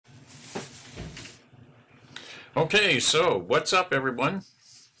Okay, so what's up, everyone?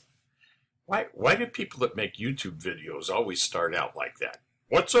 Why do people that make YouTube videos always start out like that?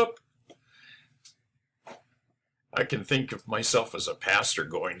 What's up? I can think of myself as a pastor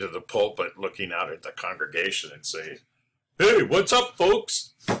going to the pulpit, looking out at the congregation and say, "Hey, what's up,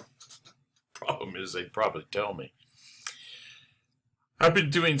 folks?" Problem is, they'd probably tell me. I've been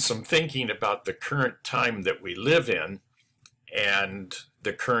doing some thinking about the current time that we live in and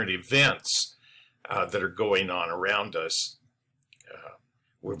the current events that are going on around us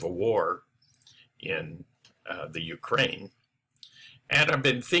with a war in the Ukraine. And I've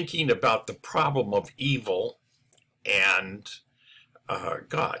been thinking about the problem of evil and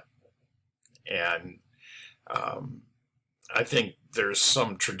God. And I think there's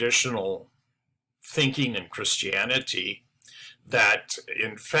some traditional thinking in Christianity that,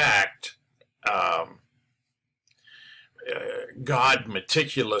 in fact, God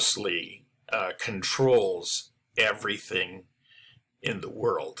meticulously controls everything in the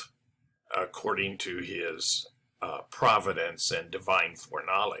world according to his providence and divine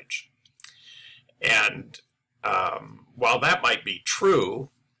foreknowledge. And while that might be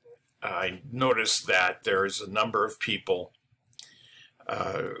true, I noticed that there's a number of people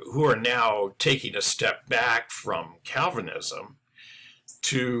who are now taking a step back from Calvinism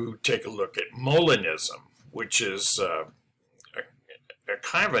to take a look at Molinism, which is a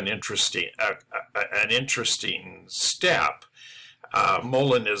kind of an interesting step.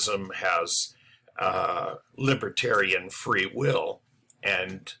 Molinism has libertarian free will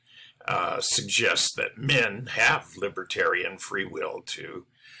and suggests that men have libertarian free will to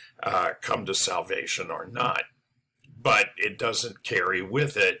come to salvation or not. But it doesn't carry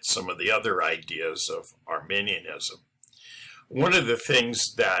with it some of the other ideas of Arminianism. One of the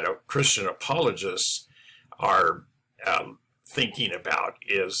things that Christian apologists are thinking about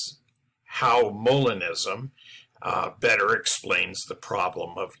is how Molinism better explains the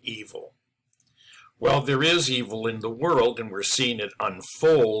problem of evil. Well, there is evil in the world, and we're seeing it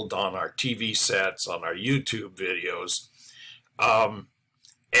unfold on our TV sets, on our YouTube videos.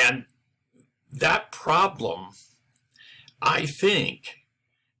 And that problem, I think,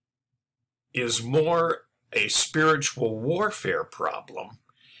 is more a spiritual warfare problem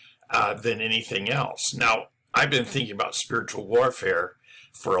than anything else. Now, I've been thinking about spiritual warfare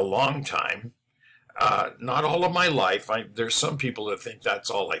for a long time. Not all of my life. There's some people that think that's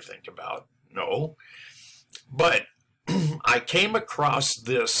all I think about. No. But I came across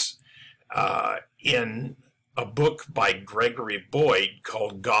this in a book by Gregory Boyd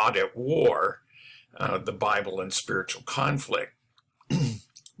called God at War, the Bible and Spiritual Conflict.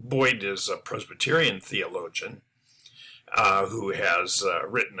 Boyd is a Presbyterian theologian who has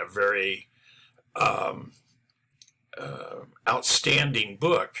written a very outstanding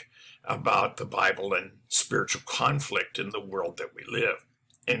book about the Bible and spiritual conflict in the world that we live.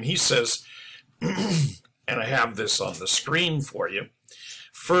 And he says, and I have this on the screen for you,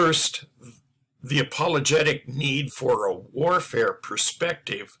 first, the apologetic need for a warfare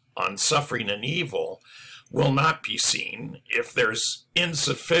perspective on suffering and evil will not be seen if there's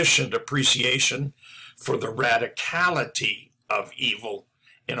insufficient appreciation for the radicality of evil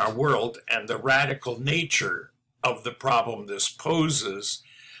in our world and the radical nature of the problem this poses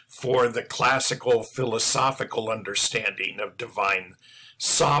for the classical philosophical understanding of divine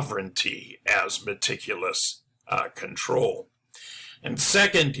sovereignty as meticulous control. And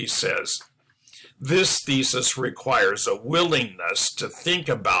second, he says, this thesis requires a willingness to think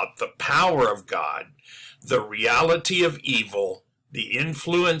about the power of God, the reality of evil, the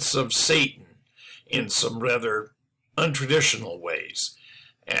influence of Satan in some rather untraditional ways.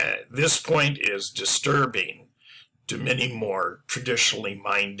 This point is disturbing to many more traditionally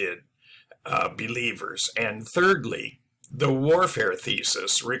minded believers. And thirdly, the warfare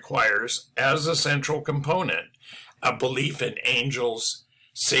thesis requires, as a central component, a belief in angels,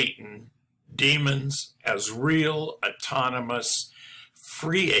 Satan, demons as real, autonomous,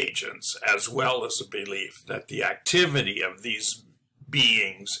 free agents, as well as a belief that the activity of these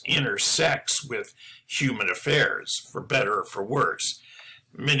beings intersects with human affairs, for better or for worse.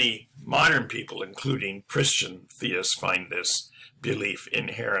 Many modern people, including Christian theists, find this belief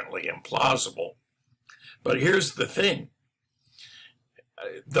inherently implausible. But here's the thing.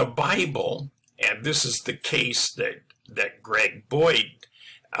 The Bible, and this is the case that Greg Boyd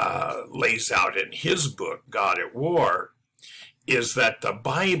lays out in his book, God at War, is that the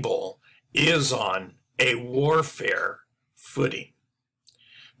Bible is on a warfare footing.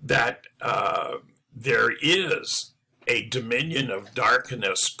 That there is a dominion of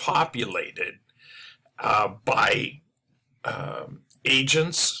darkness populated by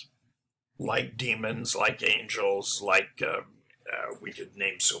agents like demons, like angels, like we could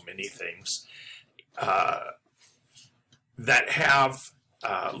name so many things, that have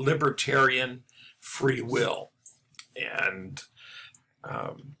libertarian free will. And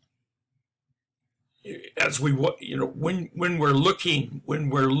as we, when we're looking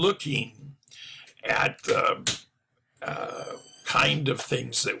at the kind of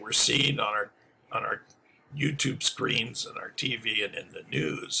things that we're seeing on our YouTube screens and our TV and in the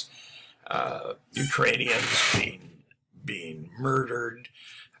news, Ukrainians being murdered,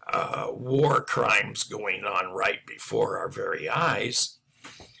 war crimes going on right before our very eyes,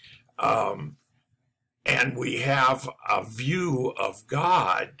 and we have a view of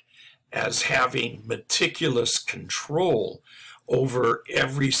God as having meticulous control over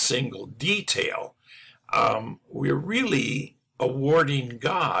every single detail. We're really awarding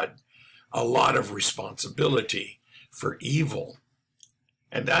God a lot of responsibility for evil.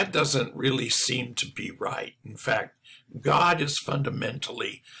 And that doesn't really seem to be right. In fact, God is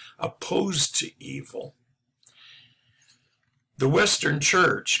fundamentally opposed to evil. The Western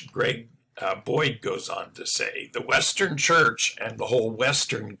Church, Greg Boyd goes on to say, the Western Church and the whole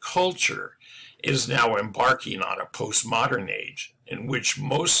Western culture is now embarking on a postmodern age in which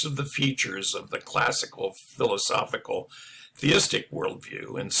most of the features of the classical philosophical theistic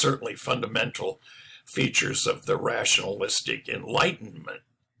worldview, and certainly fundamental features of the rationalistic Enlightenment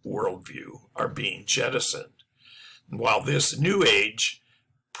worldview, are being jettisoned. And while this new age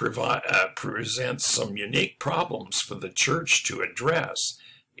presents some unique problems for the church to address,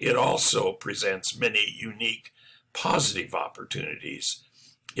 it also presents many unique positive opportunities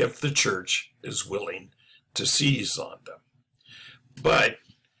if the church is willing to seize on them. But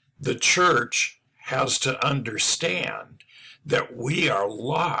the church has to understand that we are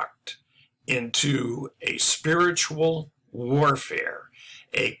locked into a spiritual warfare,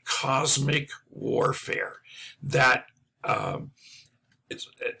 a cosmic warfare that it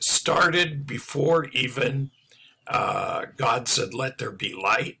started before even God said, "Let there be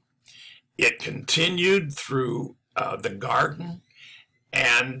light." It continued through the garden,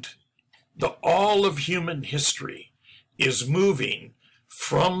 and all of human history is moving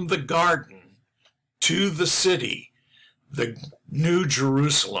from the garden to the city, the New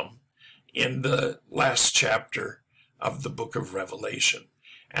Jerusalem, in the last chapter of the book of Revelation.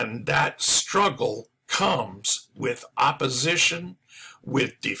 And that struggle comes with opposition,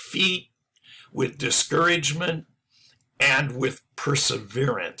 with defeat, with discouragement, and with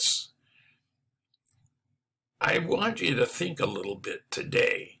perseverance. I want you to think a little bit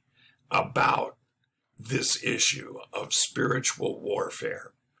today about this issue of spiritual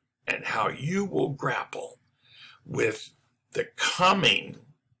warfare and how you will grapple with the coming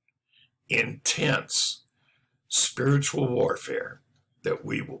intense spiritual warfare that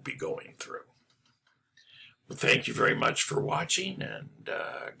we will be going through. Well, thank you very much for watching, and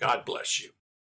God bless you.